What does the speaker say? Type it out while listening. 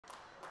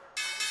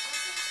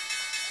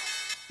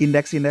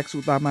Indeks-indeks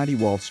utama di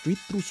Wall Street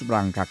terus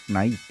merangkak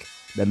naik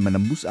dan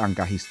menembus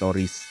angka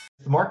historis.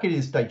 The market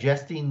is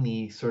digesting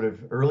the sort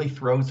of early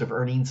throes of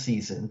earnings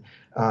season.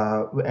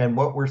 And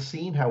what we're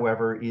seeing,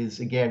 however, is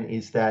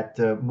that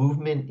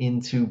movement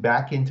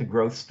back into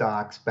growth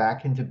stocks,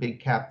 back into big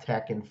cap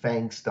tech and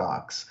FANG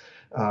stocks.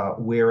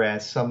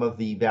 Whereas some of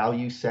the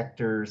value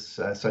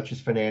sectors, such as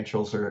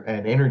financials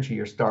and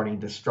energy, are starting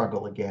to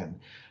struggle again.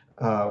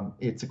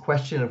 It's a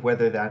question of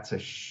whether that's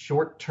a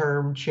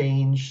short-term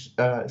change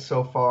so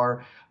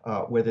far,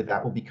 whether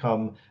that will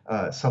become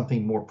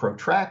something more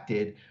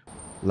protracted.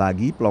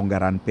 Lagi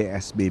pelonggaran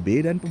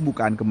PSBB dan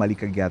pembukaan kembali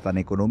kegiatan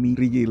ekonomi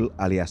real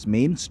alias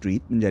Main Street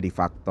menjadi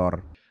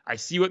faktor. I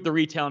see what the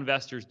retail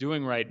investors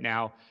doing right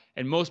now,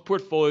 and most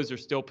portfolios are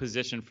still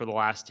positioned for the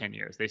last 10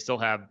 years. They still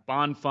have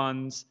bond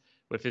funds.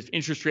 If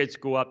interest rates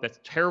go up, that's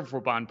terrible for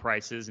bond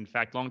prices. In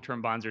fact, long-term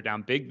bonds are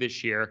down big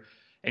this year.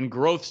 And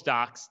growth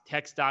stocks,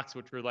 tech stocks,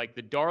 which were like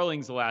the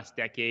darlings the last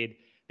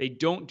decade, they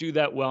don't do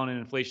that well in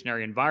an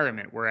inflationary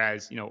environment.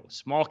 Whereas,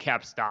 small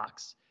cap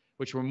stocks,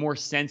 which were more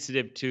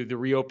sensitive to the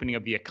reopening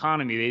of the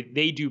economy,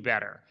 they do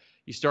better.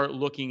 You start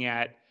looking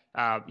at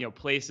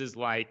places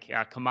like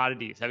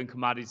commodities, having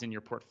commodities in your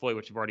portfolio,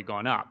 which have already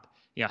gone up.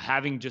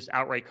 Having just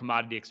outright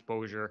commodity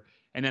exposure,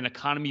 and then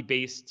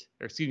commodity-based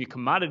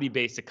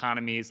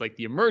economies like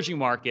the emerging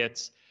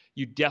markets,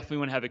 you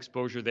definitely want to have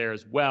exposure there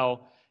as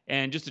well.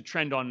 And just a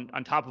trend on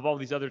top of all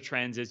these other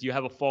trends is you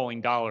have a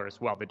falling dollar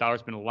as well. The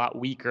dollar's been a lot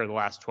weaker the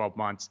last 12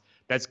 months.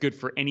 That's good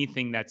for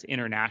anything that's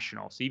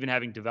international. So even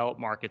having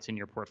developed markets in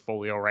your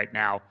portfolio right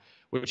now,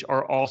 which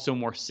are also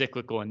more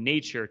cyclical in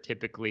nature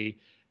typically,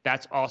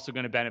 that's also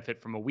going to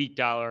benefit from a weak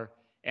dollar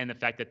and the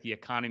fact that the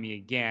economy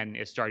again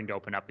is starting to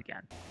open up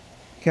again.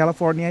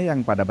 California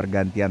yang pada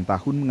pergantian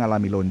tahun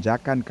mengalami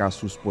lonjakan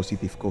kasus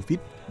positif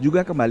COVID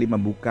juga kembali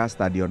membuka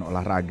stadion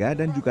olahraga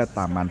dan juga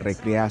taman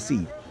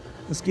rekreasi,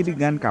 meski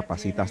dengan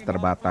kapasitas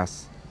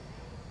terbatas.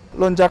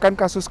 Lonjakan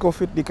kasus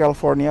COVID di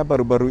California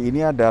baru-baru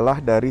ini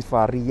adalah dari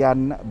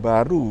varian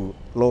baru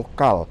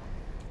lokal.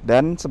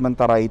 Dan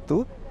sementara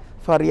itu,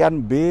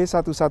 varian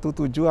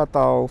B117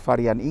 atau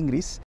varian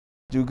Inggris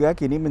juga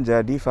kini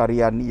menjadi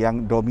varian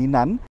yang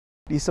dominan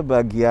di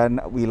sebagian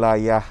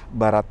wilayah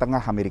barat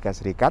tengah Amerika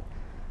Serikat,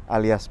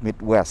 alias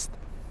Midwest.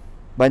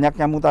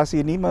 Banyaknya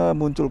mutasi ini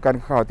memunculkan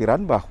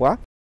kekhawatiran bahwa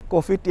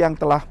COVID yang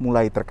telah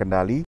mulai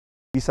terkendali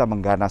bisa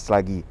mengganas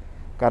lagi.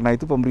 Karena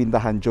itu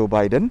pemerintahan Joe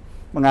Biden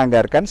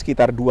menganggarkan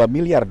sekitar $2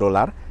 miliar,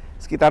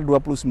 sekitar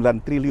 29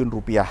 triliun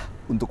rupiah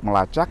untuk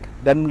melacak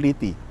dan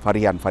meneliti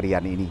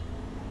varian-varian ini.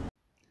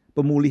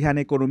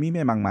 Pemulihan ekonomi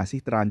memang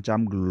masih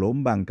terancam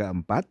gelombang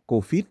keempat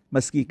COVID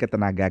meski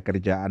ketenaga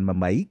kerjaan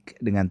membaik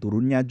dengan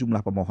turunnya jumlah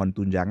pemohon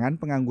tunjangan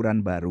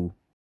pengangguran baru.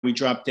 We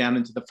dropped down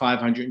into the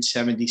 576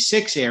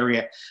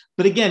 area.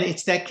 But again,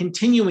 it's that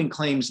continuing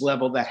claims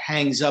level that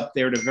hangs up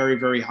there at a very,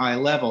 very high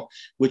level,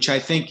 which I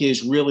think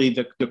is really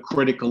the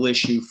critical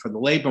issue for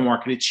the labor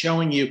market. It's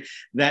showing you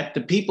that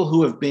the people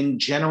who have been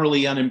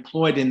generally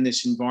unemployed in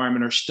this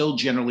environment are still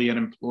generally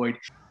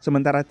unemployed.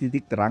 Sementara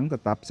titik terang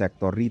tetap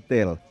sektor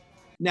retail.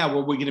 Now,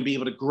 were we going to be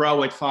able to grow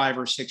at 5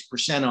 or 6%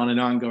 on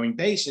an ongoing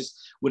basis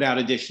without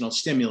additional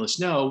stimulus?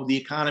 No, the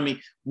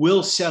economy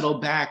will settle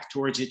back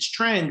towards its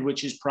trend,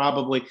 which is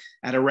probably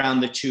at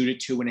around the 2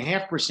 to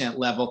 2.5%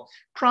 level,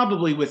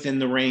 probably within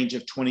the range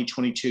of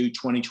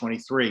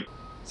 2022-2023.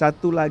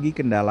 Satu lagi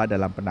kendala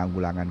dalam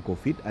penanggulangan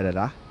COVID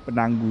adalah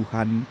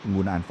penangguhan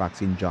penggunaan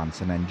vaksin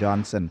Johnson &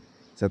 Johnson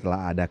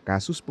setelah ada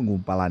kasus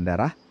penggumpalan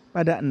darah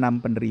pada 6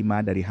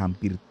 penerima dari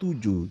hampir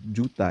 7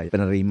 juta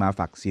penerima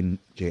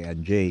vaksin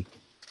J&J.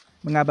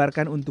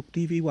 Mengabarkan untuk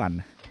TV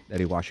One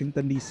dari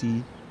Washington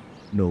DC,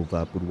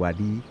 Nova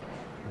Purwadi,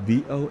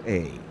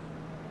 VOA.